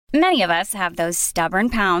Many of us have those stubborn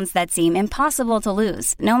pounds that seem impossible to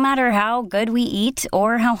lose, no matter how good we eat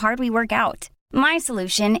or how hard we work out. My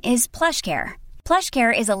solution is PlushCare.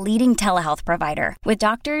 PlushCare is a leading telehealth provider with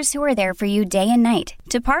doctors who are there for you day and night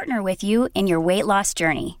to partner with you in your weight loss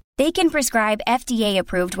journey. They can prescribe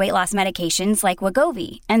FDA-approved weight loss medications like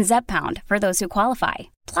Wegovy and Zepbound for those who qualify.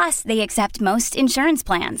 Plus, they accept most insurance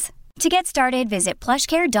plans. To get started, visit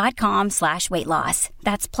plushcare.com/weightloss.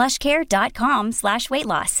 That's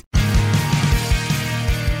plushcare.com/weightloss.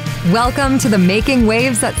 Welcome to the Making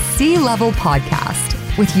Waves at Sea Level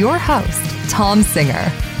podcast with your host, Tom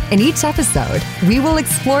Singer. In each episode, we will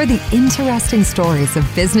explore the interesting stories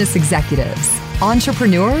of business executives,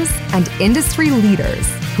 entrepreneurs, and industry leaders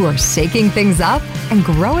who are shaking things up and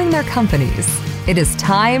growing their companies. It is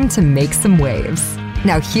time to make some waves.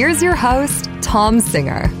 Now here's your host, Tom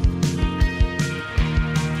Singer.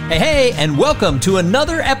 Hey, and welcome to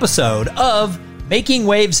another episode of Making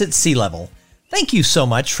Waves at Sea Level. Thank you so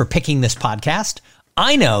much for picking this podcast.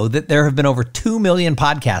 I know that there have been over 2 million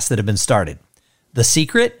podcasts that have been started. The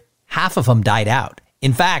secret? Half of them died out.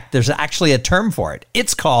 In fact, there's actually a term for it.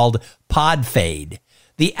 It's called pod fade.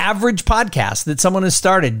 The average podcast that someone has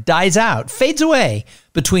started dies out, fades away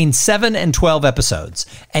between 7 and 12 episodes.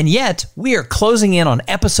 And yet, we are closing in on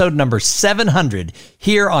episode number 700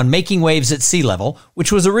 here on Making Waves at Sea Level,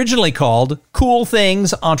 which was originally called Cool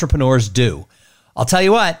Things Entrepreneurs Do. I'll tell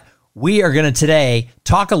you what, we are going to today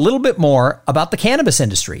talk a little bit more about the cannabis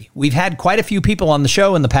industry. We've had quite a few people on the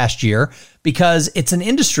show in the past year because it's an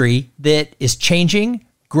industry that is changing,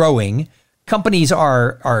 growing. Companies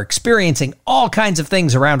are experiencing all kinds of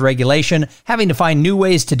things around regulation, having to find new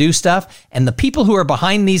ways to do stuff. And the people who are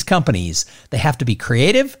behind these companies, they have to be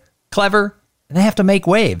creative, clever, and they have to make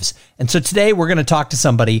waves. And so today we're going to talk to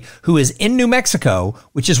somebody who is in New Mexico,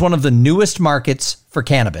 which is one of the newest markets for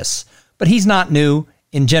cannabis. But he's not new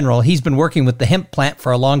in general. He's been working with the hemp plant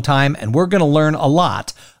for a long time, and we're going to learn a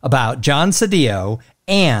lot about John Cedillo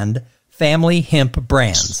and Family Hemp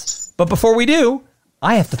Brands. But before we do,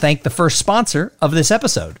 I have to thank the first sponsor of this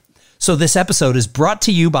episode. So this episode is brought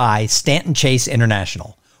to you by Stanton Chase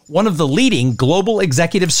International, one of the leading global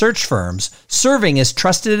executive search firms serving as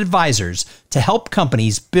trusted advisors to help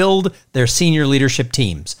companies build their senior leadership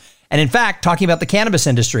teams. And in fact, talking about the cannabis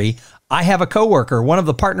industry, I have a coworker, one of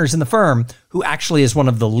the partners in the firm, who actually is one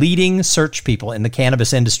of the leading search people in the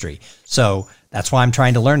cannabis industry. So that's why I'm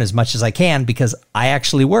trying to learn as much as I can, because I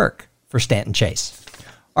actually work for Stanton Chase.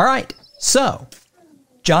 All right, so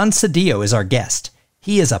John Cedillo is our guest.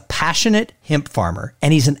 He is a passionate hemp farmer,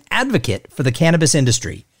 and he's an advocate for the cannabis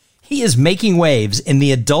industry. He is making waves in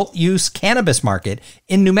the adult use cannabis market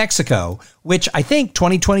in New Mexico, which I think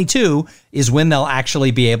 2022 is when they'll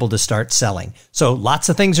actually be able to start selling. So lots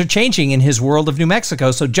of things are changing in his world of New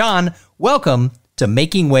Mexico. So John, welcome to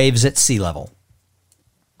Making Waves at Sea Level.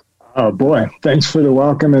 Oh boy, thanks for the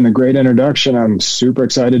welcome and the great introduction. I'm super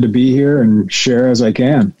excited to be here and share as I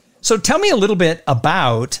can. So tell me a little bit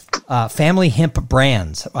about Family Hemp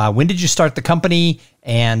Brands. When did you start the company,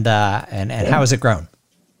 and how has it grown?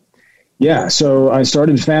 Yeah, so I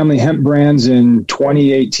started Family Hemp Brands in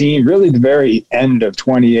 2018, really the very end of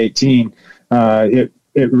 2018. It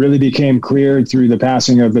really became clear through the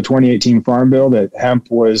passing of the 2018 Farm Bill that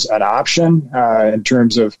hemp was an option in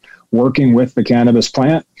terms of working with the cannabis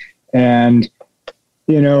plant. And,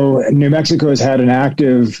 you know, New Mexico has had an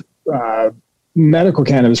active medical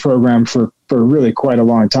cannabis program for really quite a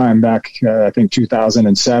long time. Back, I think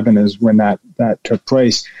 2007 is when that took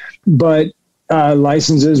place. But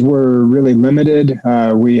licenses were really limited.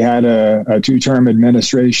 We had a 2-term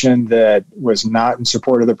administration that was not in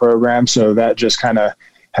support of the program. So that just kind of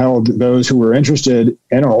held those who were interested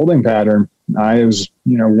in a holding pattern. I was,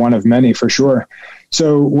 one of many for sure.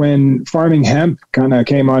 So when farming hemp kind of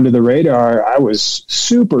came onto the radar, I was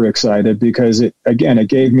super excited because it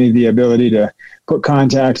gave me the ability to put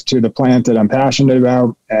contact to the plant that I'm passionate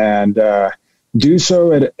about and do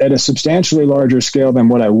so at a substantially larger scale than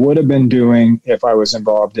what I would have been doing if I was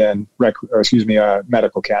involved in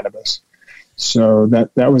medical cannabis. So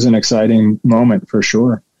that was an exciting moment for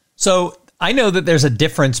sure. So I know that there's a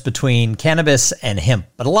difference between cannabis and hemp,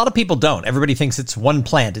 but a lot of people don't. Everybody thinks it's one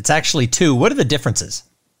plant. It's actually two. What are the differences?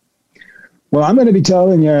 Well, I'm going to be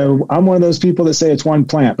telling you, I'm one of those people that say it's one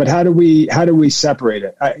plant, but how do we separate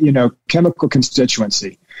it? Chemical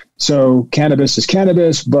constituency. So cannabis is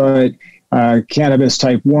cannabis, but cannabis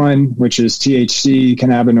type 1, which is THC,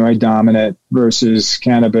 cannabinoid dominant, versus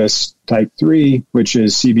cannabis type 3, which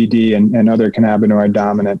is CBD and other cannabinoid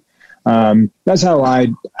dominant. That's how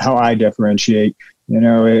I differentiate,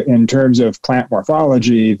 in terms of plant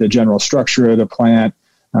morphology, the general structure of the plant,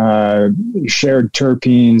 shared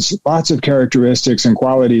terpenes, lots of characteristics and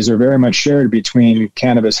qualities are very much shared between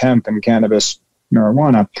cannabis hemp and cannabis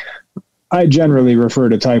marijuana. I generally refer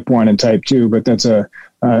to type 1 and type 2, but that's a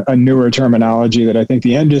newer terminology that I think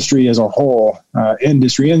the industry as a whole,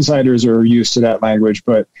 industry insiders are used to that language,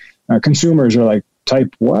 but consumers are like,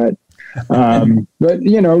 type what? But,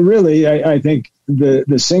 really, I think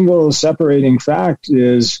the single separating fact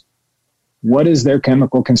is, what is their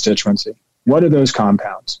chemical constituency? What are those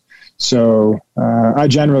compounds? So I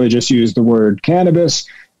generally just use the word cannabis.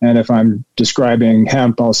 And if I'm describing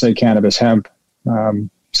hemp, I'll say cannabis hemp.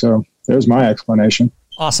 So there's my explanation.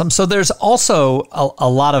 Awesome. So there's also a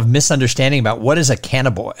lot of misunderstanding about what is a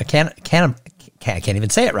cannabinoid. I can't even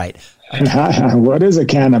say it right. What is a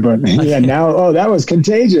cannabinoid? Yeah, that was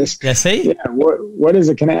contagious. Yeah, see? Yeah, what is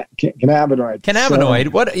a cannabinoid?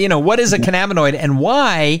 Cannabinoid. So, what is a cannabinoid, and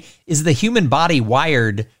why is the human body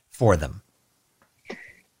wired for them?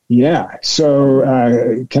 Yeah, so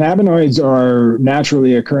cannabinoids are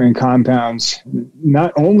naturally occurring compounds,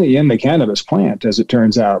 not only in the cannabis plant, as it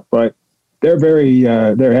turns out, but they're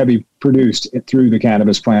they're heavy produced through the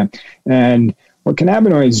cannabis plant. And what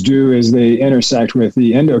cannabinoids do is they intersect with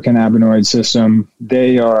the endocannabinoid system.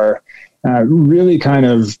 They are really kind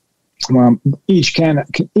of, each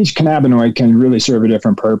cannabinoid can really serve a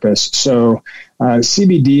different purpose. So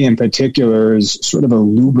CBD in particular is sort of a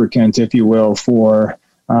lubricant, if you will, for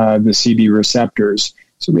the CB receptors.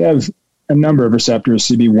 So we have a number of receptors,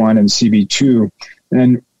 CB1 and CB2,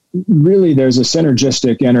 and really there's a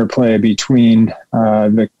synergistic interplay between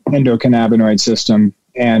the endocannabinoid system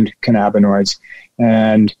and cannabinoids.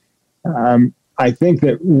 And I think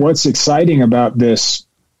that what's exciting about this,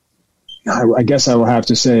 I guess I will have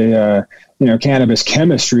to say, cannabis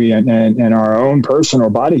chemistry and our own personal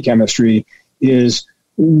body chemistry is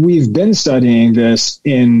we've been studying this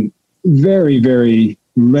in very, very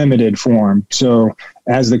limited form. So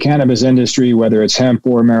as the cannabis industry, whether it's hemp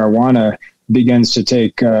or marijuana, begins to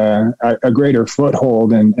take a greater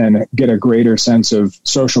foothold and get a greater sense of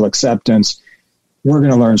social acceptance, we're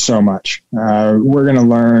going to learn so much. We're going to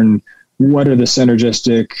learn what are the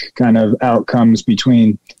synergistic kind of outcomes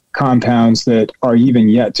between compounds that are even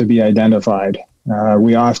yet to be identified.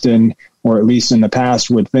 We often, or at least in the past,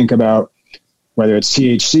 would think about whether it's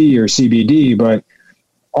THC or CBD, but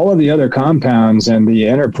all of the other compounds and the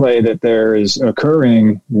interplay that there is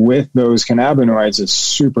occurring with those cannabinoids is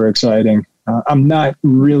super exciting. I'm not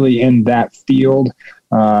really in that field,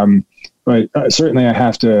 but certainly I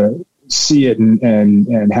have to see it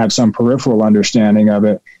and have some peripheral understanding of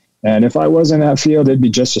it. And if I was in that field, it'd be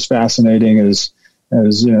just as fascinating as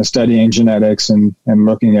studying genetics and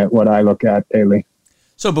looking at what I look at daily.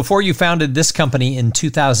 So before you founded this company in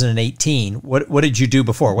 2018, what did you do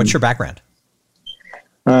before? What's your background?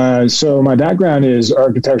 So my background is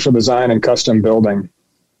architectural design and custom building.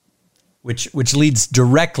 Which leads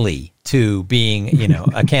directly to being,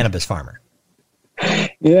 a cannabis farmer.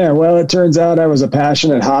 Yeah, well, it turns out I was a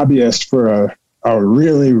passionate hobbyist for a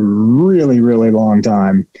really, really, really long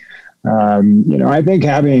time. I think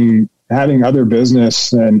having other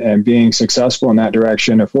business and being successful in that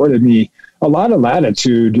direction afforded me a lot of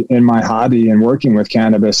latitude in my hobby and working with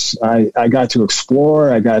cannabis. I got to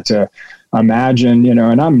explore, I got to imagine,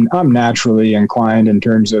 and I'm naturally inclined in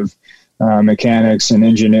terms of mechanics and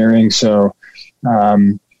engineering. So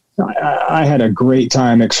I had a great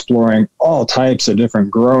time exploring all types of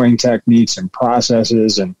different growing techniques and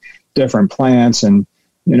processes and different plants. And,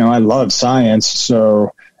 I love science.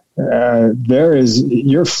 So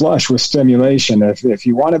you're flush with stimulation. If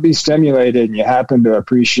you want to be stimulated and you happen to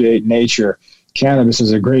appreciate nature, cannabis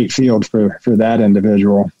is a great field for that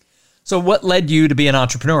individual. So what led you to be an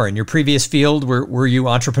entrepreneur? In your previous field, were you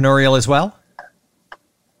entrepreneurial as well?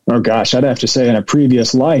 Oh, gosh, I'd have to say in a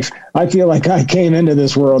previous life. I feel like I came into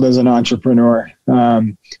this world as an entrepreneur.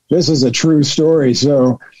 This is a true story.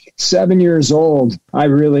 So 7 years old, I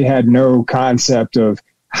really had no concept of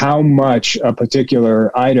how much a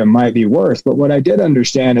particular item might be worth. But what I did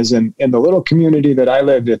understand is in the little community that I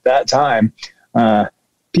lived at that time,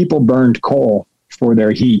 people burned coal for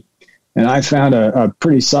their heat. And I found a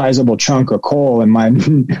pretty sizable chunk of coal, and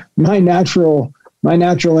my natural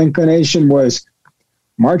inclination was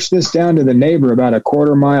march this down to the neighbor about a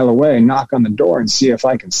quarter mile away, knock on the door, and see if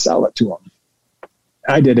I can sell it to him.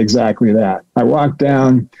 I did exactly that. I walked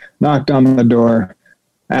down, knocked on the door,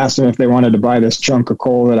 asked them if they wanted to buy this chunk of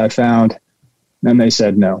coal that I found, and they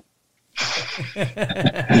said no.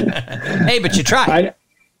 Hey, but you tried.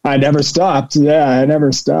 I never stopped. Yeah, I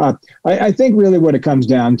never stopped. I think really what it comes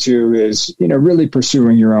down to is, really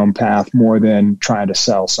pursuing your own path more than trying to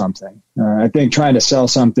sell something. I think trying to sell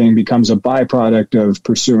something becomes a byproduct of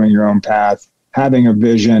pursuing your own path, having a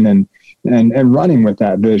vision and running with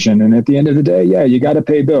that vision. And at the end of the day, yeah, you got to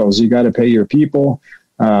pay bills. You got to pay your people.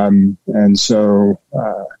 And so,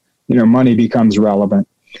 money becomes relevant.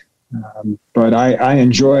 But I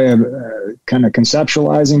enjoy kind of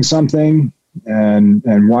conceptualizing something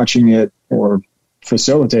and watching it or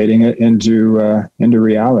facilitating it into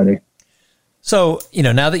reality. So,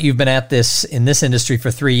 now that you've been at this in this industry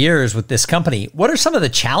for 3 years with this company, what are some of the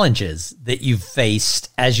challenges that you've faced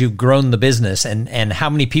as you've grown the business, and how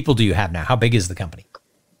many people do you have now? How big is the company?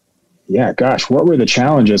 Yeah, gosh, what were the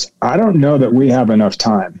challenges? I don't know that we have enough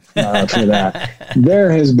time for that.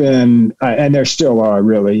 There has been, and there still are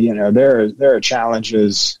really, there are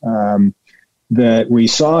challenges that we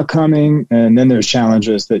saw coming, and then there's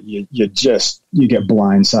challenges that you get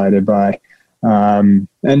blindsided by.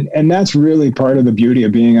 And that's really part of the beauty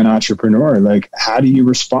of being an entrepreneur. Like, how do you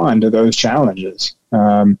respond to those challenges?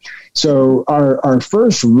 So our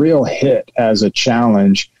first real hit as a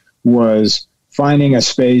challenge was finding a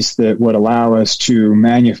space that would allow us to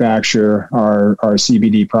manufacture our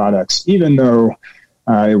CBD products. Even though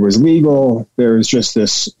it was legal, there was just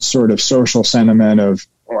this sort of social sentiment of,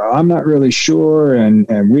 well, I'm not really sure, and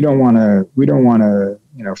we don't want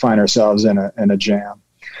to find ourselves in a jam.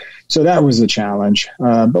 So that was the challenge,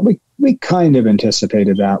 but we kind of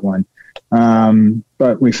anticipated that one.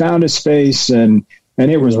 But we found a space, and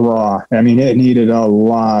it was raw. I mean, it needed a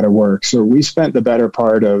lot of work. So we spent the better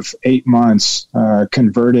part of 8 months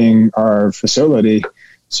converting our facility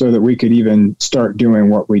so that we could even start doing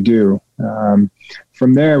what we do.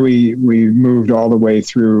 From there, we moved all the way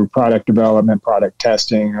through product development, product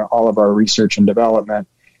testing, all of our research and development.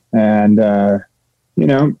 And,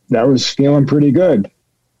 that was feeling pretty good.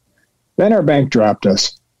 Then our bank dropped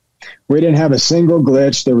us. We didn't have a single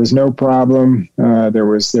glitch. There was no problem. There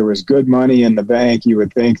was good money in the bank. You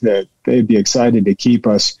would think that they'd be excited to keep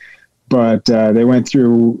us, but they went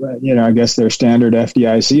through, I guess their standard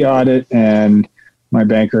FDIC audit, and my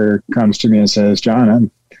banker comes to me and says,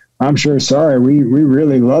 "John, I'm sure sorry. We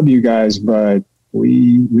really love you guys, but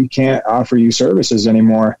we can't offer you services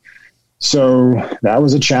anymore." So that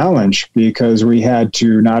was a challenge because we had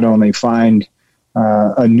to not only find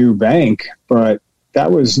a new bank, but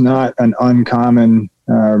that was not an uncommon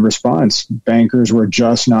response. Bankers were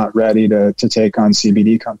just not ready to take on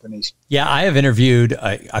CBD companies. Yeah, I have interviewed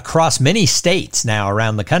across many states now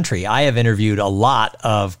around the country. I have interviewed a lot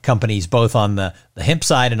of companies, both on the hemp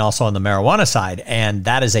side and also on the marijuana side. And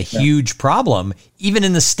that is a huge problem, even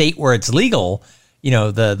in the state where it's legal.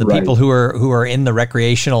 The Right. people who are in the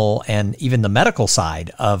recreational and even the medical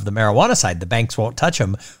side of the marijuana side, the banks won't touch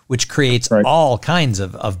them, which creates all kinds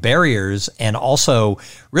of barriers and also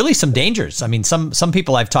really some dangers. I mean, some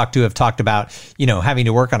people I've talked to have talked about, having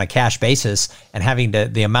to work on a cash basis and having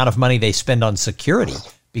the amount of money they spend on security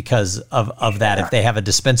because of that. If they have a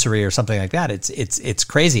dispensary or something like that, it's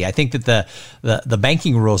crazy. I think that the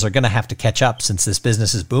banking rules are going to have to catch up since this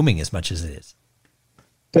business is booming as much as it is.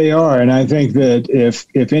 They are. And I think that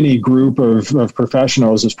if any group of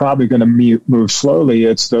professionals is probably going to move slowly,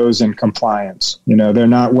 it's those in compliance. They're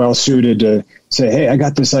not well suited to say, "Hey, I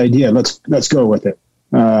got this idea. Let's go with it."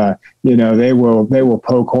 They will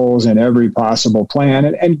poke holes in every possible plan,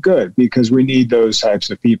 and good, because we need those types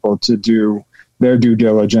of people to do their due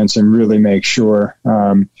diligence and really make sure,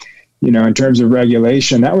 in terms of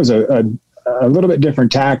regulation, that was a little bit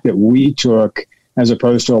different tack that we took as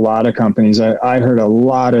opposed to a lot of companies. I heard a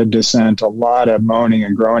lot of dissent, a lot of moaning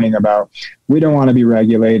and groaning about, we don't want to be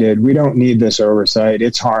regulated. We don't need this oversight.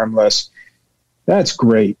 It's harmless. That's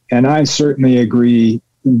great. And I certainly agree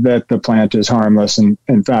that the plant is harmless. And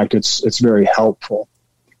in fact, it's very helpful.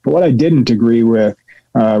 But what I didn't agree with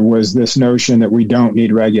was this notion that we don't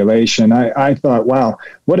need regulation. I thought, wow,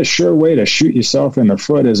 what a sure way to shoot yourself in the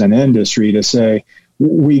foot as an industry to say,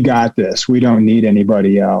 we got this. We don't need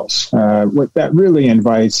anybody else. What that really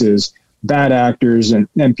invites is bad actors and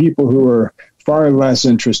people who are far less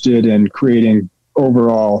interested in creating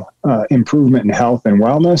overall improvement in health and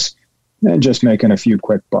wellness than just making a few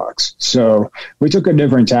quick bucks. So we took a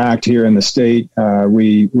different tact here in the state.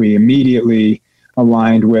 We immediately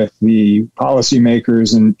aligned with the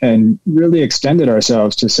policymakers and really extended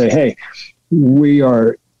ourselves to say, hey, we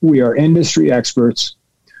are industry experts.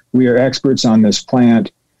 We are experts on this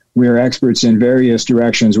plant. We are experts in various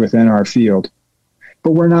directions within our field,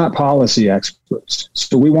 but we're not policy experts.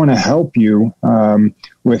 So we want to help you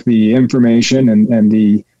with the information and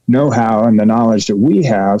the know-how and the knowledge that we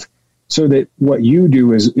have so that what you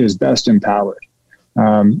do is best empowered.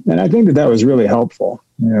 And I think that was really helpful.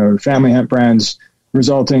 Family Hemp Brands,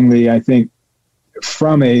 resultingly, I think,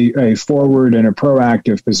 from a forward and a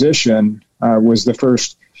proactive position, was the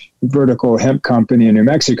first vertical hemp company in New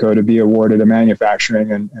Mexico to be awarded a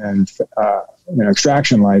manufacturing and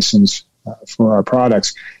extraction license for our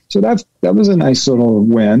products. So that was a nice little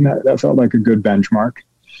win. That felt like a good benchmark.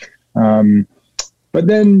 But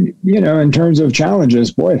then, in terms of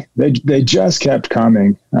challenges, boy, they just kept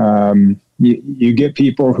coming. You get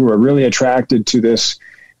people who are really attracted to this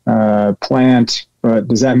plant, but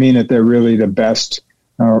does that mean that they're really the best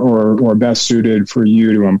or best suited for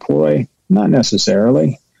you to employ? Not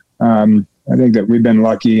necessarily. I think that we've been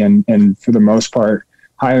lucky and for the most part,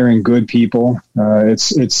 hiring good people.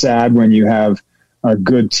 It's sad when you have a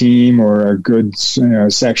good team or a good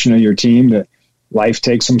section of your team that life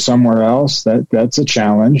takes them somewhere else. That's a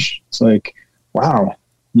challenge. It's like, wow,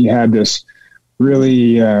 you had this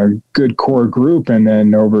really good core group, and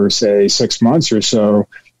then over, say, 6 months or so,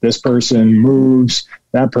 this person moves,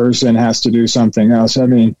 that person has to do something else. I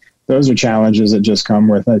mean, those are challenges that just come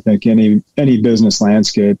with, I think, any business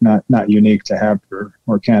landscape, not unique to hemp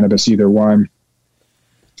or cannabis, either one.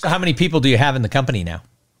 So how many people do you have in the company now?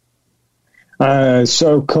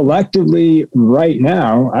 So collectively right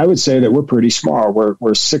now, I would say that we're pretty small.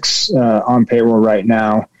 We're 6 on payroll right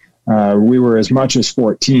now. We were as much as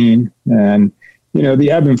 14, and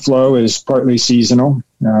the ebb and flow is partly seasonal,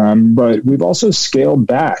 but we've also scaled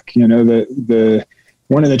back. The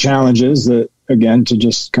one of the challenges that, again, to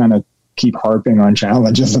just kind of keep harping on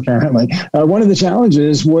challenges, apparently, one of the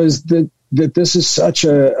challenges was that this is such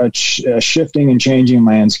a shifting and changing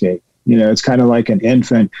landscape. It's kind of like an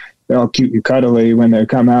infant. They're all cute and cuddly when they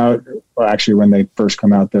come out. Well, actually, when they first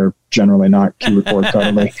come out, they're generally not cute or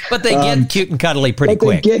cuddly. But they get cute and cuddly pretty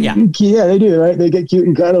quick. Yeah, they do, right? They get cute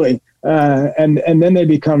and cuddly. And then they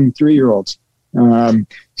become 3-year-olds. My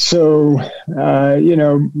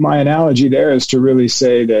analogy there is to really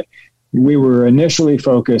say that we were initially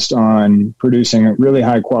focused on producing really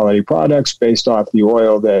high quality products based off the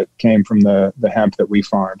oil that came from the hemp that we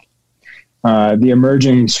farmed. The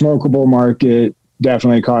emerging smokable market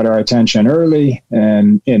definitely caught our attention early,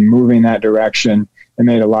 and in moving that direction, it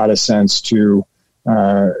made a lot of sense to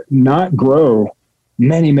not grow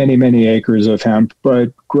many, many, many acres of hemp,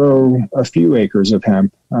 but grow a few acres of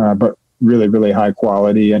hemp, but really, really high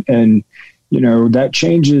quality. And that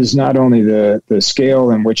changes not only the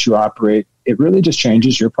scale in which you operate, it really just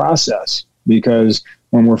changes your process, because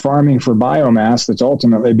when we're farming for biomass that's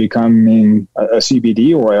ultimately becoming a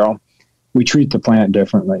CBD oil, we treat the plant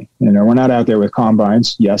differently. We're not out there with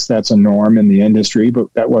combines. Yes, that's a norm in the industry, but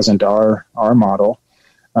that wasn't our model.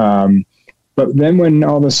 But then when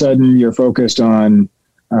all of a sudden you're focused on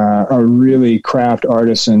a really craft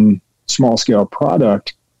artisan small scale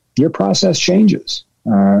product, your process changes.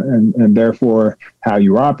 And therefore how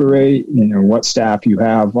you operate, what staff you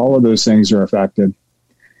have, all of those things are affected.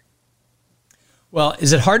 Well,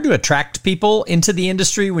 is it hard to attract people into the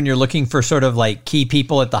industry when you're looking for sort of like key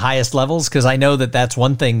people at the highest levels? Because I know that that's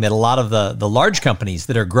one thing that a lot of the large companies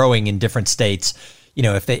that are growing in different states,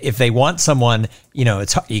 if they want someone,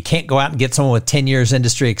 you can't go out and get someone with 10 years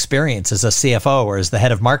industry experience as a CFO or as the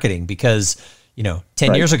head of marketing, because 10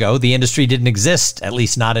 right. years ago, the industry didn't exist, at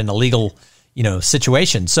least not in a legal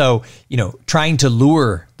situation. So, trying to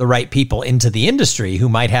lure the right people into the industry who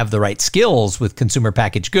might have the right skills with consumer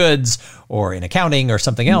packaged goods or in accounting or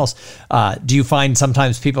something else. Do you find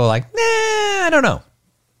sometimes people are like, I don't know?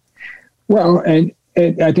 Well, and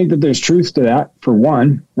I think that there's truth to that, for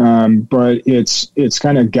one, but it's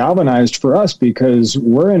kind of galvanized for us because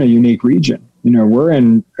we're in a unique region. We're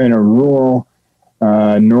in a rural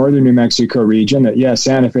northern New Mexico region that,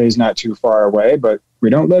 Santa Fe is not too far away, but we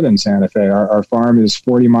don't live in Santa Fe. Our farm is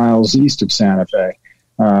 40 miles east of Santa Fe.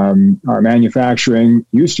 Our manufacturing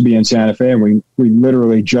used to be in Santa Fe, and we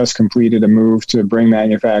literally just completed a move to bring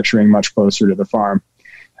manufacturing much closer to the farm.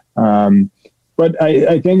 But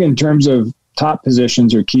I think in terms of top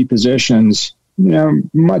positions or key positions,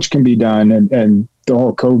 much can be done. And the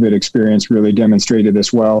whole COVID experience really demonstrated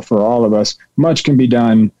this well for all of us. Much can be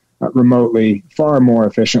done remotely, far more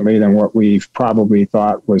efficiently than what we've probably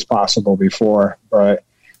thought was possible before. But,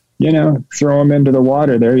 throw them into the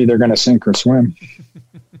water, they're either going to sink or swim.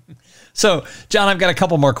 So, John, I've got a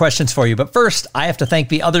couple more questions for you. But first, I have to thank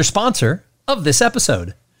the other sponsor of this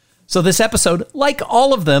episode. So this episode, like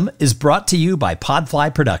all of them, is brought to you by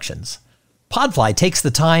Podfly Productions. Podfly takes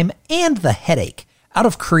the time and the headache out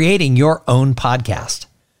of creating your own podcast.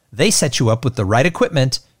 They set you up with the right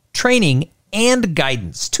equipment, training, and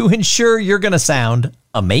guidance to ensure you're going to sound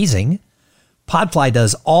amazing. Podfly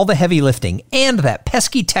does all the heavy lifting and that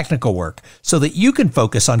pesky technical work so that you can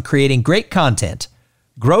focus on creating great content,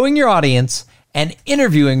 growing your audience, and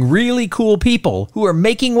interviewing really cool people who are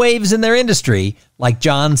making waves in their industry, like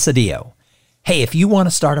John Cedillo. Hey, if you want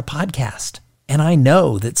to start a podcast, and I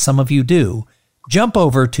know that some of you do, jump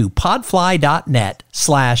over to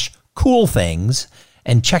podfly.net/coolthings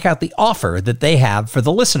and check out the offer that they have for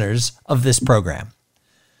the listeners of this program.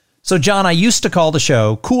 So, John, I used to call the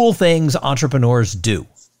show Cool Things Entrepreneurs Do.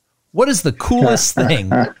 What is the coolest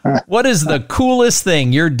thing? What is the coolest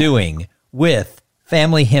thing you're doing with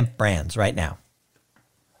Family Hemp Brands right now?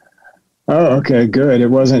 Oh, okay, good.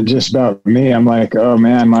 It wasn't just about me. I'm like, oh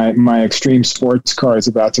man, my extreme sports car is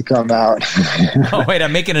about to come out. Oh, wait,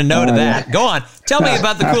 I'm making a note of that. Go on. Tell me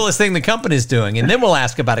about the coolest thing the company's doing, and then we'll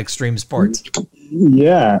ask about extreme sports.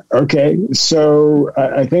 Yeah. Okay. So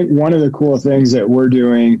I think one of the cool things that we're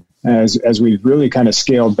doing as we've really kind of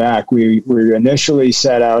scaled back, we initially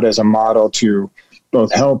set out as a model to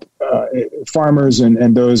both help farmers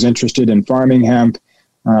and those interested in farming hemp.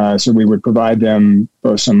 So we would provide them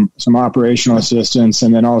both some operational assistance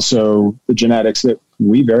and then also the genetics that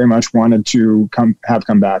we very much wanted to come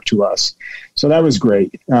back to us. So that was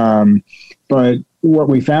great. But what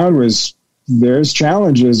we found was there's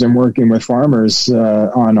challenges in working with farmers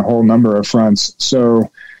on a whole number of fronts.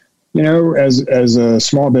 So, as a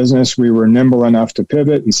small business, we were nimble enough to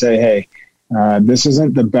pivot and say, hey, this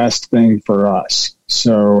isn't the best thing for us.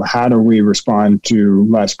 So how do we respond to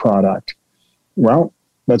less product? Well,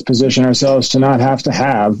 let's position ourselves to not have to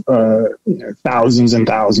have thousands and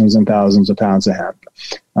thousands and thousands of pounds of hemp.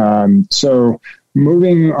 So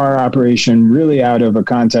moving our operation really out of a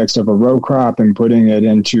context of a row crop and putting it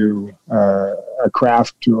into a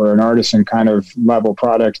craft or an artisan kind of level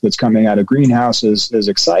product that's coming out of greenhouses is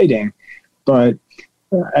exciting. But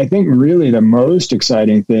I think really the most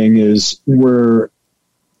exciting thing is we're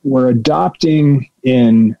adopting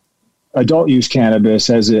in adult use cannabis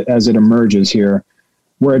as it emerges here.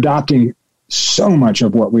 We're adopting so much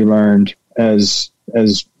of what we learned as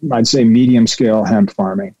I'd say medium scale hemp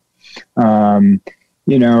farming. Honestly,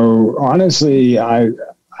 I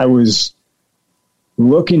was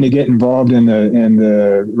looking to get involved in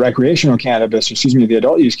the recreational cannabis, the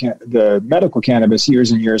adult use, the medical cannabis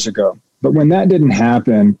years and years ago. But when that didn't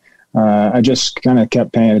happen, I just kind of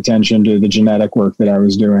kept paying attention to the genetic work that I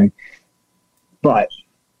was doing. But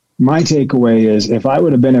my takeaway is if I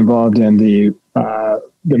would have been involved in the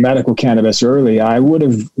medical cannabis early, I would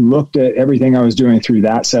have looked at everything I was doing through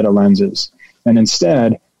that set of lenses. And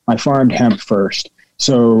instead, I farmed hemp first.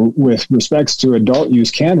 So with respects to adult use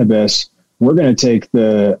cannabis, we're going to take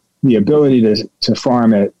the ability to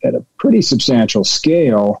farm it at a pretty substantial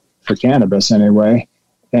scale for cannabis anyway,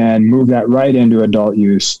 and move that right into adult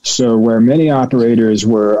use. So where many operators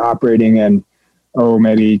were operating in,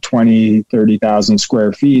 maybe 20, 30,000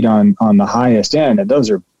 square feet on the highest end, and those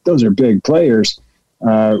are big players,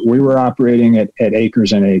 we were operating at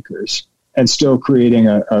acres and acres and still creating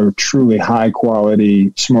a truly high quality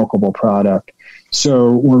smokable product.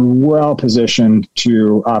 So we're well positioned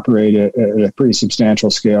to operate at a pretty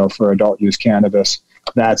substantial scale for adult use cannabis.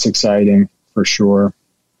 That's exciting for sure.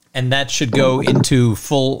 And that should go into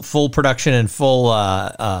full production and full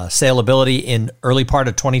saleability in early part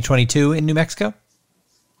of 2022 in New Mexico?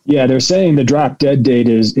 Yeah, they're saying the drop dead date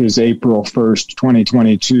is April 1st,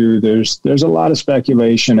 2022. There's a lot of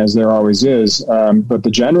speculation, as there always is, but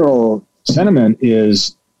the general sentiment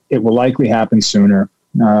is it will likely happen sooner.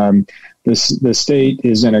 The state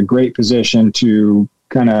is in a great position to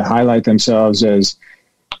kind of highlight themselves as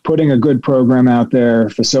putting a good program out there,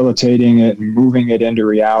 facilitating it, and moving it into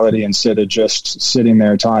reality instead of just sitting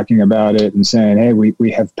there talking about it and saying, hey,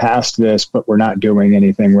 we have passed this, but we're not doing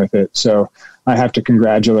anything with it. So I have to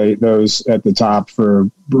congratulate those at the top for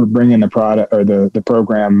bringing the product or the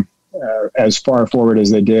program as far forward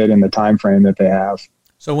as they did in the time frame that they have.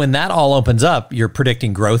 So when that all opens up, you're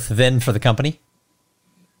predicting growth then for the company?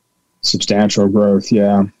 Substantial growth,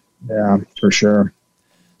 yeah, for sure.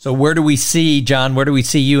 So where do we see, John,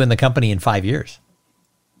 you and the company in 5 years?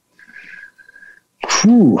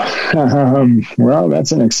 Well,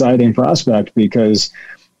 that's an exciting prospect because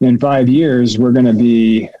in 5 years, we're going to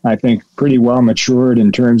be, I think, pretty well matured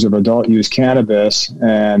in terms of adult use cannabis.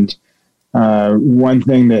 And one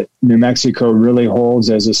thing that New Mexico really holds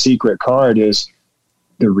as a secret card is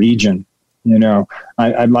the region.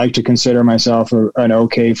 I'd like to consider myself an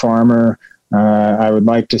okay farmer. I would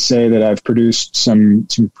like to say that I've produced some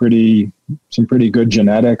pretty good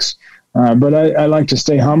genetics, but I like to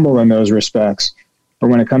stay humble in those respects. But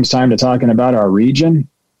when it comes time to talking about our region,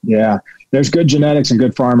 yeah, there's good genetics and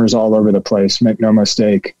good farmers all over the place. Make no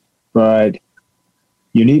mistake. But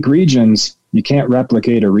unique regions, you can't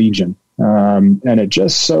replicate a region. And it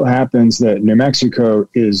just so happens that New Mexico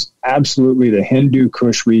is absolutely the Hindu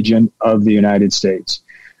Kush region of the United States.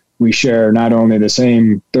 We share not only the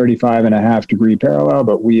same 35.5 degree parallel,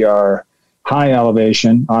 but we are high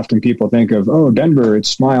elevation. Often people think of, oh, Denver,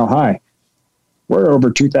 it's mile high. We're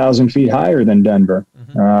over 2,000 feet higher than Denver.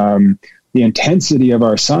 Mm-hmm. The intensity of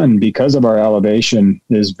our sun, because of our elevation,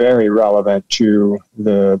 is very relevant to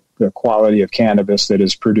the quality of cannabis that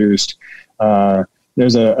is produced.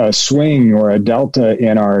 There's a swing or a delta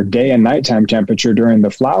in our day and nighttime temperature during the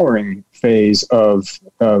flowering phase of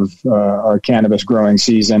our cannabis growing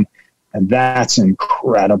season, and that's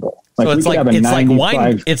incredible. So it's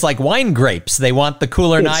like wine grapes. They want the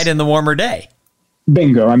cooler night and the warmer day.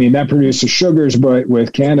 Bingo. I mean, that produces sugars, but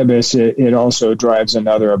with cannabis, it also drives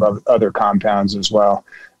another of other compounds as well.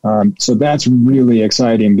 So that's really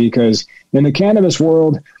exciting because in the cannabis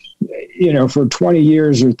world, for 20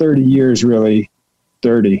 years or 30 years, really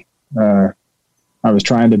 30, I was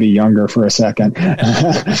trying to be younger for a second.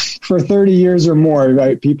 For 30 years or more,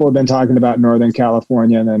 right, people have been talking about Northern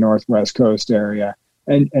California and the Northwest Coast area.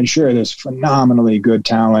 And sure, there's phenomenally good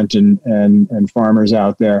talent and farmers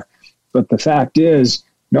out there. But the fact is,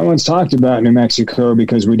 no one's talked about New Mexico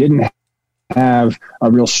because we didn't have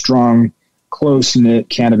a real strong, close-knit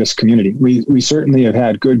cannabis community. We certainly have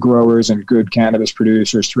had good growers and good cannabis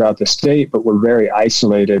producers throughout the state, but we're very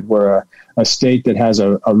isolated. We're a state that has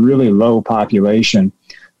a really low population.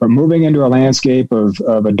 But moving into a landscape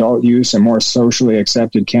of adult use and more socially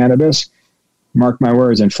accepted cannabis, mark my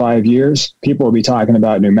words, in 5 years, people will be talking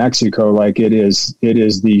about New Mexico like it is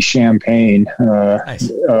the Champagne nice.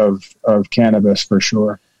 of cannabis for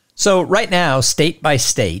sure. So right now, state by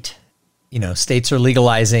state, states are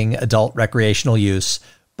legalizing adult recreational use,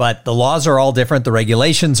 but the laws are all different. The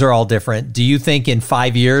regulations are all different. Do you think in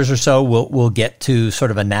 5 years or so we'll get to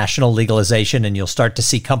sort of a national legalization and you'll start to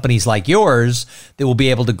see companies like yours that will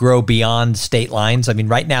be able to grow beyond state lines? I mean,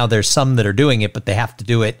 right now there's some that are doing it, but they have to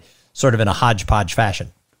do it sort of in a hodgepodge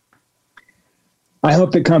fashion. I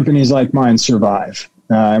hope that companies like mine survive.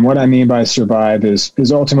 And what I mean by survive is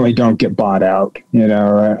ultimately don't get bought out.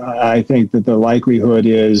 I think that the likelihood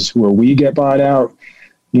is, will we get bought out?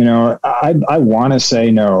 I want to say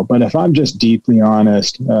no, but if I'm just deeply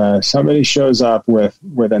honest, somebody shows up with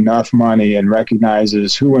enough money and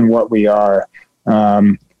recognizes who and what we are,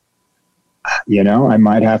 I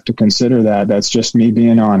might have to consider that. That's just me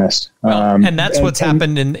being honest. Well, and that's what's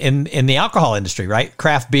happened in the alcohol industry, right?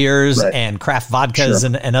 Craft beers right. and craft vodkas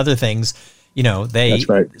sure. and other things. That's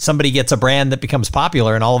right. Somebody gets a brand that becomes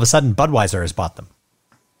popular and all of a sudden Budweiser has bought them.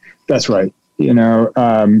 That's right. And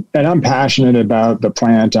I'm passionate about the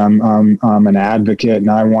plant. I'm an advocate,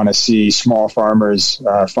 and I want to see small farmers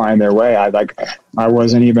find their way. I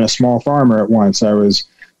wasn't even a small farmer at once. I was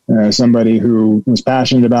somebody who was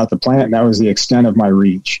passionate about the plant, and that was the extent of my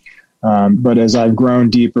reach. But as I've grown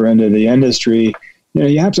deeper into the industry,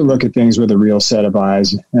 you have to look at things with a real set of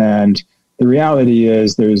eyes. And the reality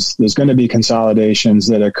is there's going to be consolidations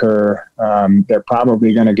that occur. They're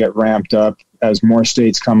probably going to get ramped up as more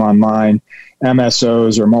states come online.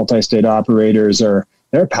 MSOs or multi-state operators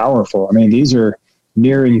they're powerful. I mean, these are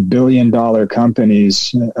nearing billion-dollar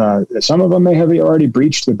companies. Some of them may have already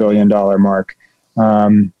breached the billion-dollar mark.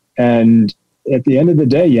 And at the end of the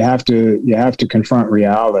day, you have to confront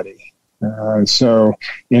reality. So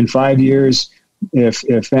in 5 years,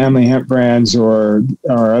 if Family Hemp Brands or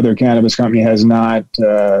other cannabis company has not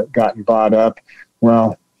gotten bought up,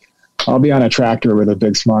 well, I'll be on a tractor with a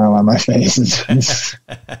big smile on my face.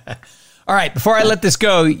 All right. Before I let this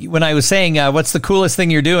go, when I was saying, what's the coolest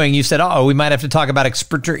thing you're doing? You said, we might have to talk about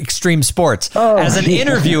extreme sports. As an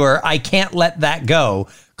interviewer, I can't let that go.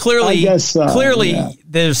 Clearly,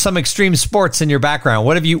 there's some extreme sports in your background.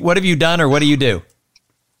 What have you done or what do you do?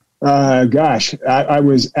 I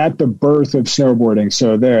was at the birth of snowboarding.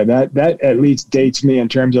 So that at least dates me in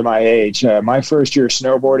terms of my age. My first year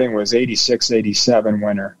snowboarding was 86, 87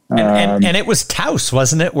 winter. And it was Taos,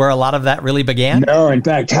 wasn't it, where a lot of that really began? No, in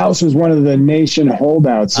fact, Taos was one of the nation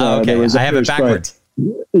holdouts. Okay, I have it backwards.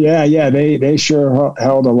 Yeah, they sure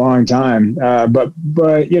held a long time. But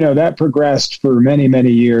that progressed for many,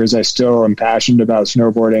 many years. I still am passionate about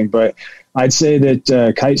snowboarding, but I'd say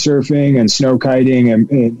that kite surfing and snow kiting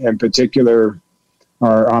in particular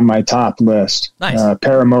are on my top list. Nice.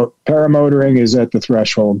 Paramotoring is at the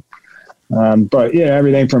threshold. But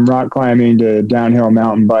everything from rock climbing to downhill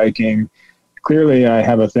mountain biking. Clearly, I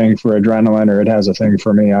have a thing for adrenaline, or it has a thing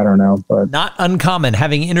for me. I don't know, but not uncommon.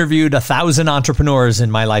 Having interviewed 1,000 entrepreneurs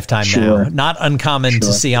in my lifetime now, not uncommon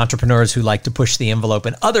to see entrepreneurs who like to push the envelope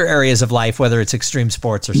in other areas of life, whether it's extreme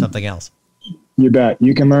sports or something else. You bet.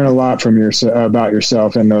 You can learn a lot from about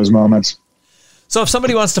yourself in those moments. So if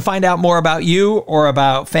somebody wants to find out more about you or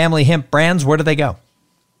about Family Hemp Brands, where do they go?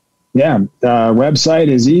 Yeah, website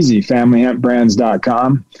is easy,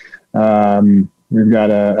 familyhempbrands.com. We've got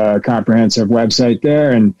a comprehensive website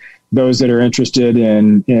there, and those that are interested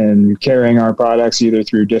in carrying our products either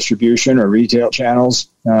through distribution or retail channels,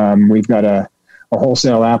 we've got a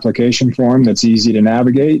wholesale application form that's easy to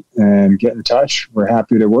navigate and get in touch. We're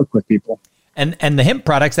happy to work with people. And the hemp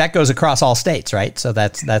products, that goes across all states, right? So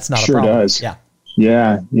that's not a sure problem. Does. Yeah.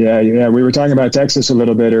 Yeah. We were talking about Texas a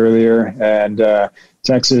little bit earlier, and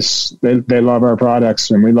Texas, they love our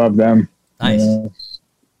products and we love them.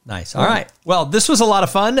 Nice. All right. Well, this was a lot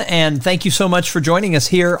of fun, and thank you so much for joining us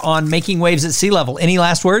here on Making Waves at Sea Level. Any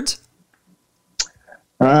last words?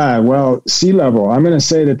 Well, sea level. I'm going to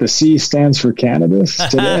say that the C stands for cannabis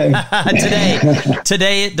today.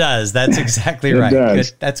 Today it does. That's exactly right.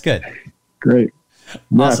 Does. Good. That's good. Great.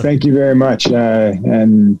 Yeah, Awesome. thank you very much.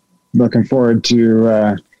 And looking forward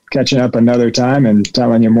to catching up another time and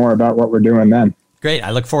telling you more about what we're doing then. Great.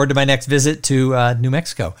 I look forward to my next visit to New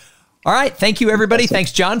Mexico. All right. Thank you, everybody. Awesome.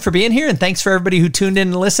 Thanks, John, for being here. And thanks for everybody who tuned in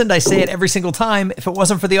and listened. I say it every single time. If it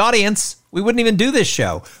wasn't for the audience, we wouldn't even do this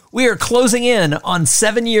show. We are closing in on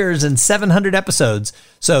 7 years and 700 episodes.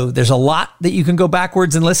 So there's a lot that you can go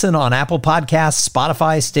backwards and listen on Apple Podcasts,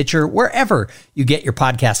 Spotify, Stitcher, wherever you get your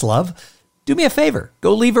podcast love. Do me a favor.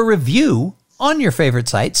 Go leave a review on your favorite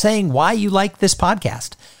site saying why you like this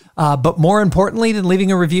podcast. But more importantly than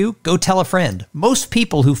leaving a review, go tell a friend. Most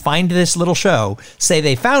people who find this little show say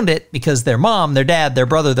they found it because their mom, their dad, their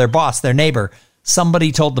brother, their boss, their neighbor,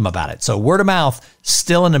 somebody told them about it. So word of mouth,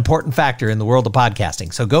 still an important factor in the world of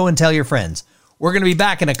podcasting. So go and tell your friends. We're going to be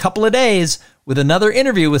back in a couple of days with another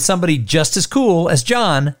interview with somebody just as cool as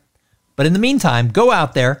John. But in the meantime, go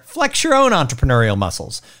out there, flex your own entrepreneurial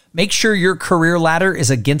muscles. Make sure your career ladder is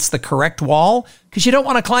against the correct wall, because you don't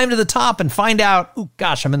want to climb to the top and find out, oh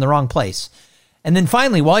gosh, I'm in the wrong place. And then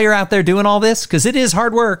finally, while you're out there doing all this, because it is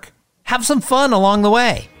hard work, have some fun along the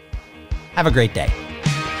way. Have a great day.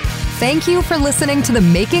 Thank you for listening to the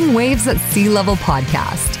Making Waves at Sea Level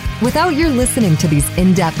podcast. Without your listening to these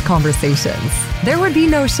in-depth conversations, there would be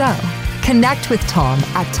no show. Connect with Tom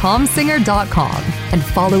at tomsinger.com and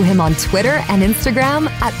follow him on Twitter and Instagram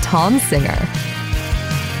at tomsinger.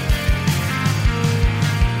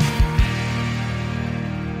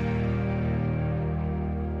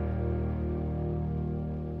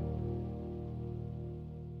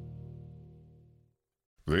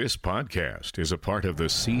 This podcast is a part of the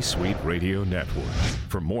C-Suite Radio Network.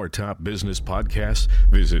 For more top business podcasts,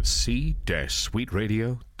 visit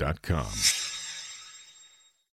c-suiteradio.com.